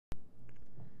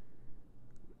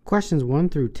questions 1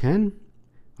 through 10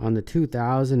 on the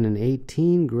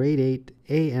 2018 Grade 8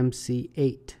 AMC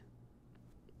 8.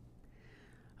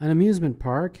 An amusement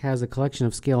park has a collection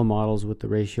of scale models with the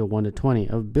ratio 1 to 20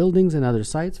 of buildings and other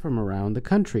sites from around the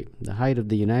country. The height of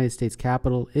the United States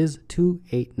Capitol is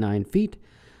 289 feet.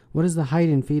 What is the height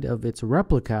in feet of its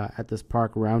replica at this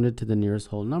park rounded to the nearest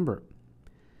whole number?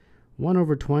 1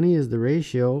 over 20 is the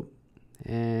ratio,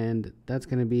 and that's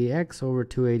going to be x over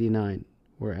 289,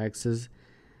 where x is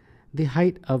the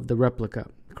height of the replica.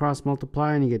 Cross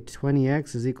multiply and you get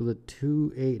 20x is equal to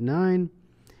 289,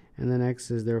 and then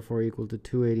x is therefore equal to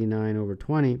 289 over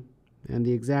 20, and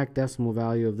the exact decimal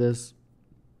value of this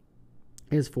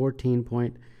is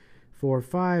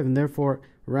 14.45, and therefore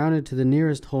rounded to the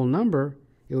nearest whole number,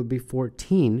 it would be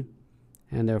 14,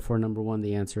 and therefore number 1,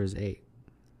 the answer is A.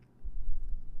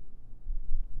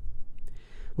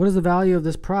 What is the value of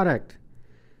this product?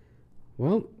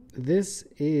 Well, this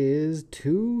is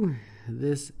 2,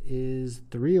 this is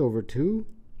 3 over 2,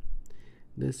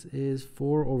 this is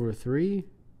 4 over 3,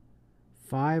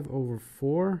 5 over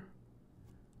 4,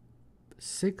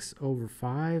 6 over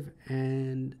 5,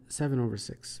 and 7 over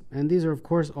 6. And these are, of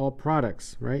course, all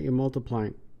products, right? You're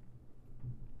multiplying.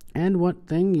 And one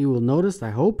thing you will notice,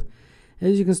 I hope,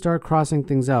 is you can start crossing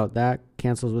things out. That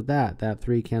cancels with that. That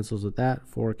 3 cancels with that.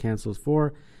 4 cancels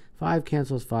 4. 5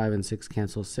 cancels 5, and 6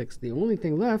 cancels 6. The only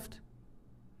thing left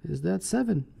is that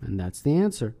 7, and that's the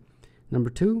answer. Number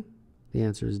 2, the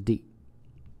answer is D.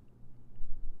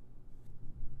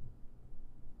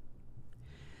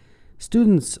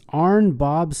 Students Arn,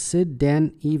 Bob, Sid,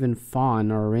 Dan, Eve, and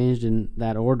Fawn are arranged in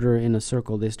that order in a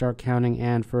circle. They start counting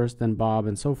Ann first, then Bob,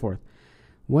 and so forth.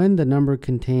 When the number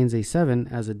contains a 7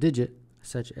 as a digit,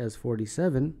 such as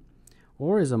 47,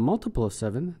 or is a multiple of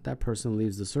 7, that person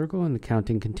leaves the circle and the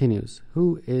counting continues.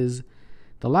 Who is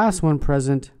the last one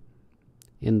present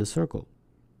in the circle?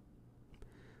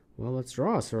 Well, let's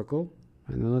draw a circle,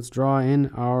 and then let's draw in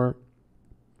our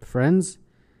friends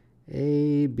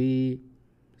A, B,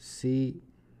 C,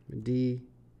 D,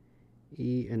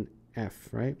 E, and F,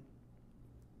 right?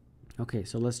 Okay,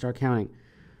 so let's start counting.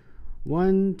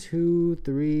 1, 2,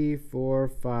 3, 4,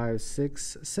 5,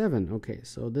 6, 7. Okay,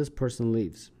 so this person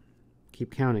leaves.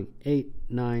 Keep counting. 8,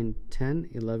 9, 10,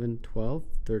 11, 12,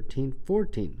 13,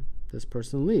 14. This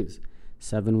person leaves.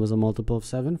 7 was a multiple of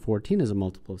 7. 14 is a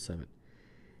multiple of 7.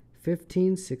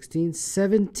 15, 16,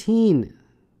 17.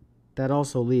 That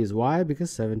also leaves. Why?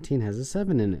 Because 17 has a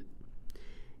 7 in it.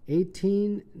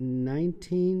 18,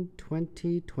 19,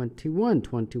 20, 21.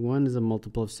 21 is a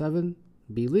multiple of 7.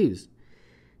 B leaves.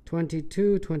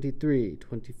 22, 23,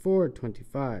 24,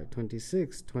 25,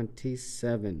 26,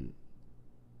 27.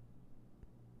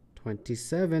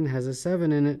 27 has a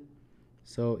 7 in it,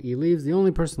 so E leaves. The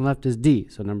only person left is D,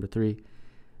 so number 3,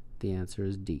 the answer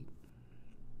is D.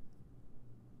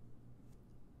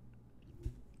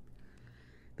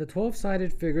 The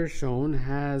 12-sided figure shown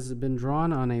has been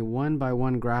drawn on a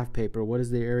 1-by-1 graph paper. What is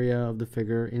the area of the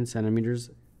figure in centimeters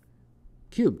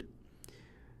cubed?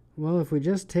 Well, if we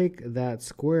just take that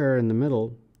square in the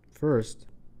middle first,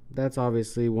 that's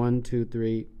obviously 1, 2,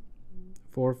 3,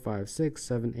 4, 5, 6,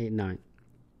 7, 8, 9.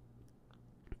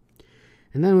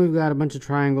 And then we've got a bunch of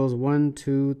triangles, 1,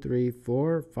 2, 3,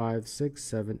 4, 5, 6,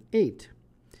 7, 8.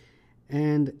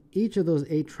 And each of those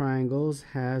 8 triangles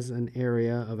has an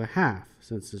area of a half,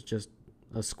 since it's just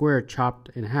a square chopped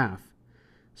in half.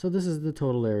 So this is the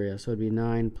total area. So it'd be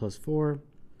 9 plus 4,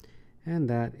 and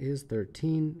that is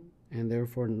 13. And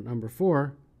therefore, number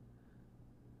 4,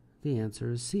 the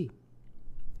answer is C.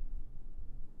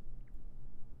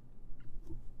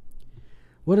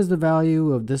 What is the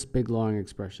value of this big long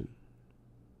expression?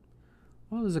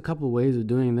 Well, there's a couple of ways of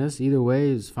doing this. Either way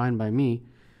is fine by me.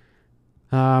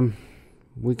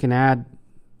 We can add,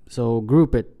 so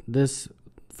group it. This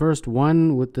first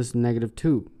 1 with this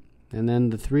 -2, and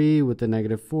then the 3 with the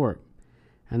 -4,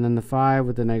 and then the 5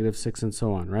 with the -6, and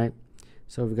so on, right?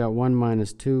 So we've got 1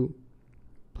 minus 2,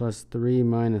 plus 3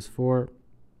 minus 4,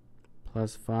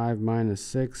 plus 5 minus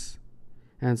 6,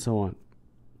 and so on.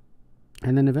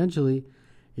 And then eventually,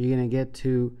 you're going to get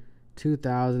to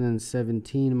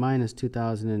 2017 minus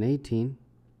 2018.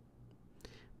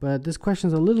 But this question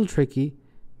is a little tricky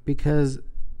because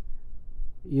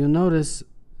you'll notice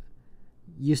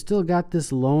you still got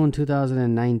this lone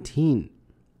 2019.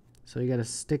 So you got to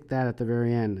stick that at the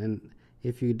very end. And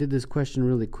if you did this question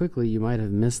really quickly, you might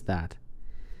have missed that.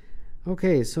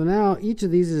 Okay, so now each of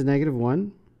these is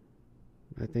 -1.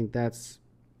 I think that's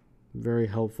very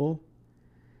helpful.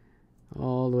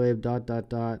 All the way dot, dot,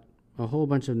 dot. A whole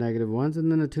bunch of -1s,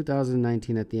 and then a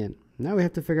 2019 at the end. Now we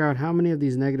have to figure out how many of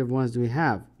these -1s do we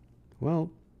have.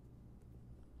 Well,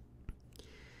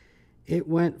 It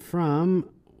went from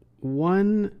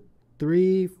 1,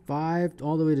 3, 5,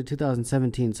 all the way to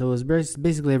 2017. So it was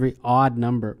basically every odd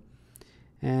number.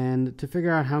 And to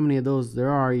figure out how many of those there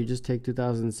are, you just take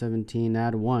 2017,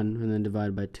 add 1, and then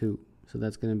divide by 2. So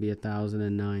that's going to be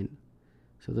 1,009.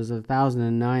 So there's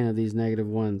 1,009 of these negative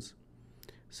 1s.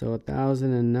 So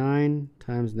 1,009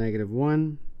 times negative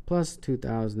 1 plus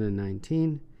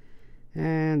 2,019.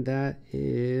 And that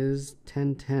is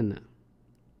 1010.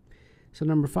 So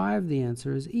number 5, the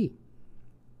answer is E.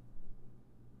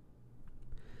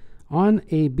 On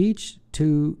a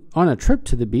trip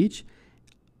to the beach,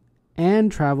 Ann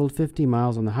traveled 50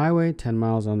 miles on the highway, 10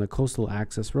 miles on the coastal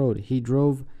access road. He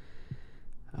drove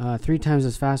 3 times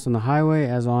as fast on the highway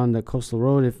as on the coastal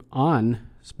road. If Ann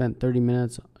spent 30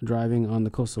 minutes driving on the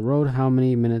coastal road, how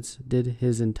many minutes did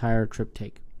his entire trip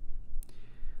take?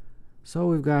 So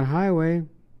we've got highway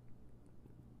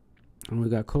and we've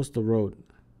got coastal road.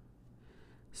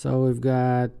 So we've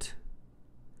got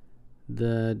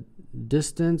the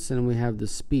distance and we have the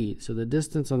speed. So the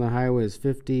distance on the highway is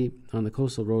 50, on the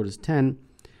coastal road is 10.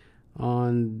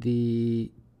 On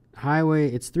the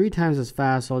highway, it's 3 times as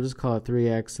fast, so I'll just call it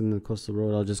 3x, and the coastal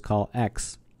road I'll just call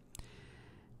x.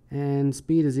 And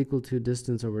speed is equal to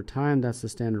distance over time. That's the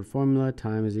standard formula.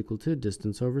 Time is equal to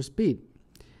distance over speed.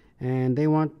 And they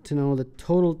want to know the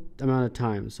total amount of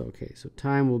time. So, okay, so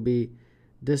time will be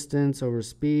distance over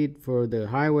speed for the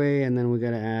highway, and then we got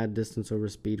to add distance over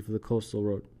speed for the coastal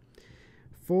road.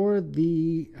 For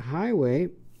the highway,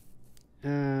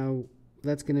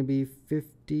 that's going to be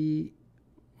 50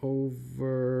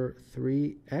 over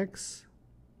 3x.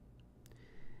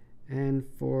 And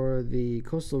for the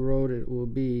coastal road, it will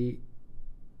be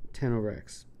 10 over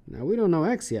x. Now, we don't know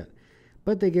x yet,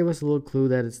 but they give us a little clue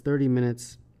that it's 30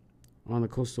 minutes on the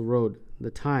coastal road, the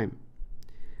time.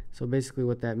 So basically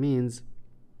what that means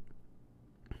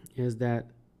is that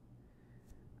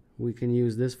we can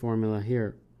use this formula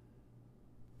here.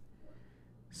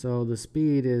 So the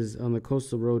speed is on the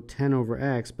coastal road 10 over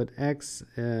x, but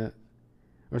 10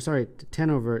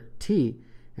 over t,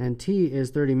 and t is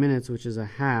 30 minutes, which is a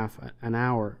half an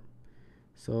hour.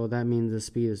 So that means the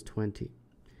speed is 20.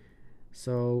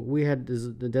 So we had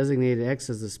the designated x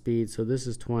as the speed, so this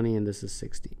is 20 and this is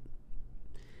 60.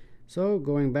 So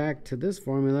going back to this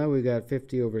formula, we got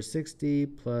 50 over 60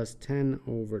 plus 10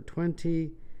 over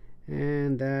 20,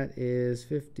 and that is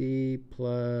 50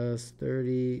 plus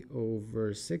 30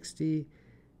 over 60,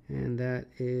 and that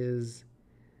is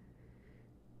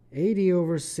 80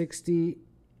 over 60,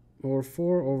 or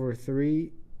 4 over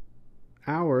 3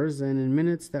 hours, and in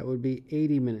minutes that would be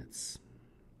 80 minutes,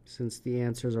 since the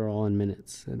answers are all in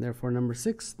minutes. And therefore number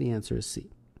 6, the answer is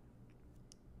C.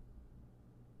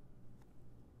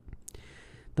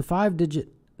 The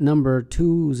 5-digit number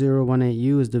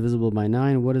 2018U is divisible by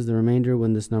 9. What is the remainder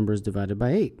when this number is divided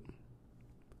by 8?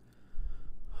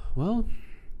 Well,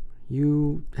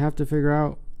 you have to figure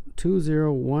out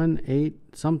 2018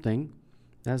 something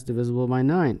that's divisible by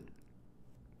 9.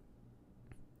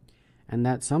 And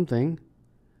that something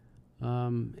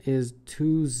is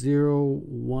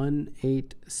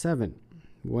 20187.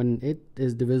 When it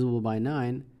is divisible by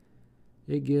 9,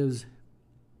 it gives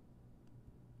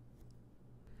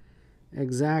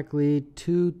exactly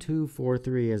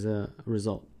 2243 as a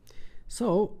result.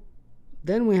 So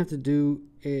then we have to do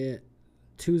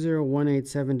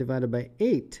 20187 divided by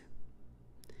 8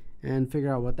 and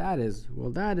figure out what that is.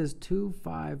 Well, that is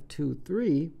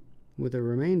 2523 with a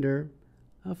remainder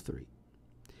of 3.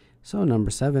 So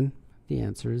number 7, the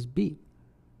answer is B.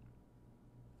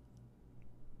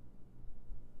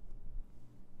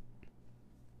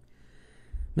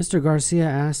 Mr. Garcia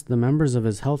asked the members of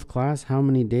his health class how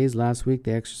many days last week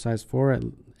they exercised for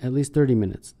at least 30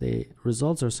 minutes. The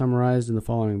results are summarized in the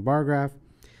following bar graph,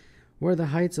 where the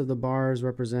heights of the bars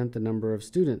represent the number of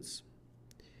students.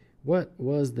 What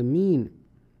was the mean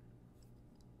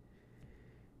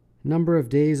number of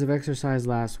days of exercise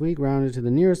last week, rounded to the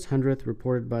nearest hundredth,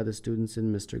 reported by the students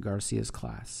in Mr. Garcia's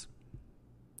class?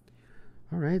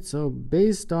 All right, so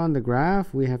based on the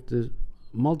graph, we have to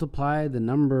multiply the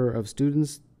number of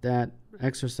students that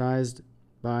exercised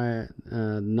by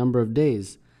the number of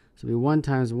days. So it'll be 1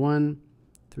 times 1,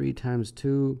 3 times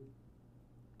 2,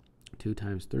 2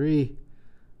 times 3,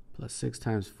 plus 6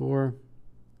 times 4,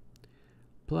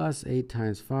 plus 8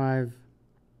 times 5,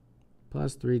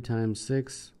 plus 3 times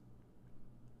 6,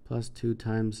 plus 2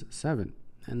 times 7.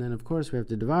 And then, of course, we have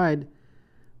to divide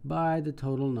by the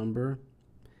total number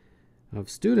of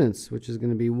students, which is going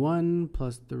to be 1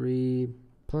 plus 3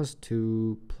 plus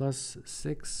 2 plus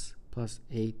 6 plus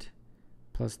 8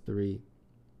 plus 3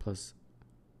 plus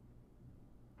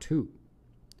 2.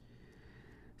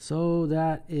 So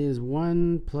that is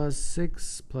 1 plus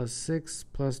 6 plus 6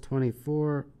 plus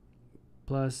 24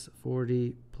 plus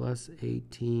 40 plus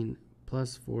 18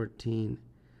 plus 14,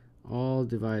 all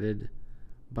divided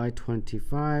by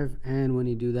 25. And when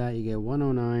you do that, you get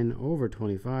 109 over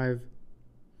 25,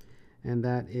 and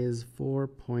that is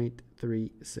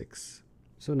 4.36.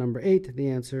 So number 8, the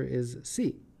answer is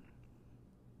C.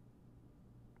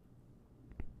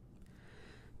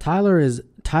 Tyler is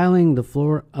tiling the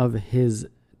floor of his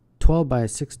 12 by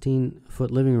 16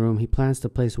 foot living room. He plans to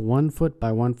place 1 foot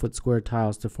by 1 foot square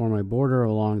tiles to form a border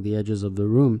along the edges of the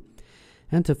room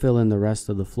and to fill in the rest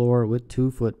of the floor with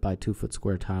 2 foot by 2 foot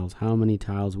square tiles. How many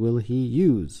tiles will he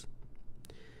use?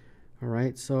 All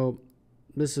right, so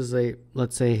this is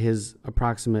let's say his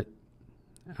approximate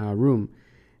room.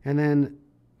 And then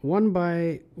 1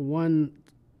 by 1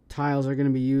 tiles are going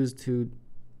to be used to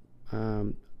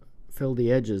fill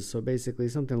the edges. So basically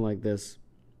something like this.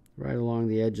 Right along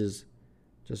the edges,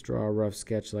 just draw a rough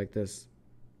sketch like this.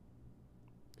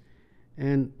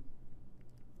 And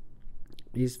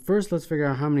first, let's figure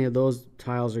out how many of those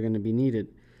tiles are going to be needed.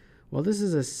 Well, this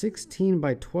is a 16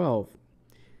 by 12.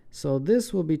 So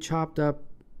this will be chopped up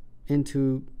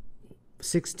into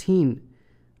 16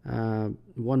 1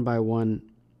 by 1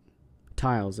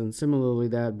 tiles. And similarly,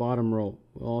 that bottom row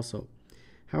also.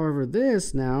 However,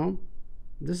 this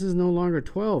is no longer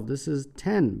 12. This is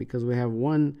 10 because we have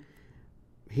 1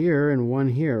 here and 1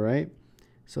 here, right?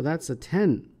 So that's a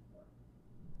 10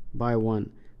 by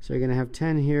 1. So you're going to have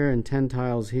 10 here and 10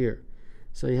 tiles here.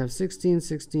 So you have 16,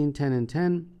 16, 10, and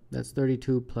 10. That's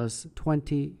 32 plus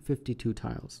 20, 52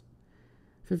 tiles.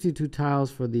 52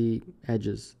 tiles for the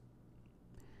edges.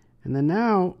 And then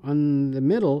now on the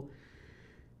middle,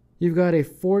 you've got a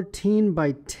 14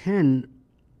 by 10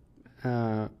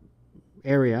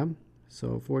 area.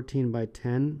 So 14 by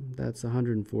 10, that's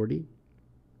 140.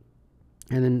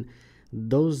 And then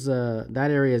that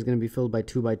area is going to be filled by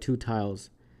 2 by 2 tiles.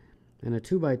 And a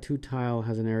 2 by 2 tile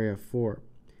has an area of 4.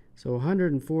 So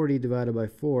 140 divided by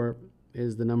 4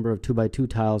 is the number of 2 by 2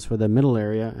 tiles for the middle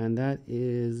area, and that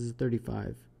is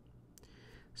 35.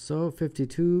 So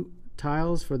 52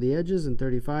 tiles for the edges and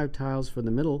 35 tiles for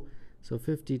the middle. So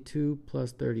 52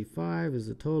 plus 35 is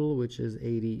the total, which is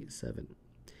 87.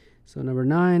 So number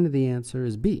 9, the answer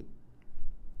is B.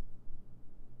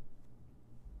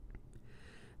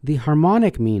 The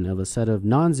harmonic mean of a set of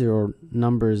non-zero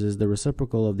numbers is the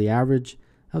reciprocal of the average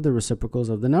of the reciprocals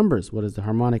of the numbers. What is the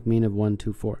harmonic mean of 1,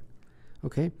 2, 4?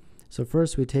 Okay, so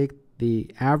first we take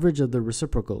the average of the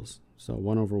reciprocals. So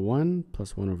 1 over 1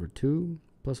 plus 1 over 2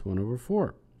 plus 1 over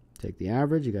 4. Take the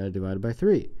average, you got to divide it by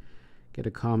 3. Get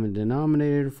a common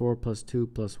denominator, 4 plus 2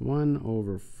 plus 1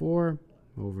 over 4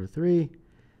 over 3.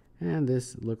 And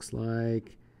this looks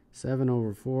like 7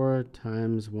 over 4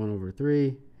 times 1 over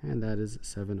 3, and that is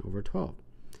 7 over 12.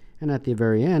 And at the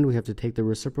very end, we have to take the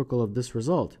reciprocal of this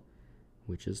result,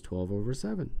 which is 12 over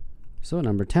 7. So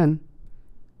number 10,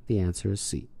 the answer is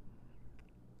C.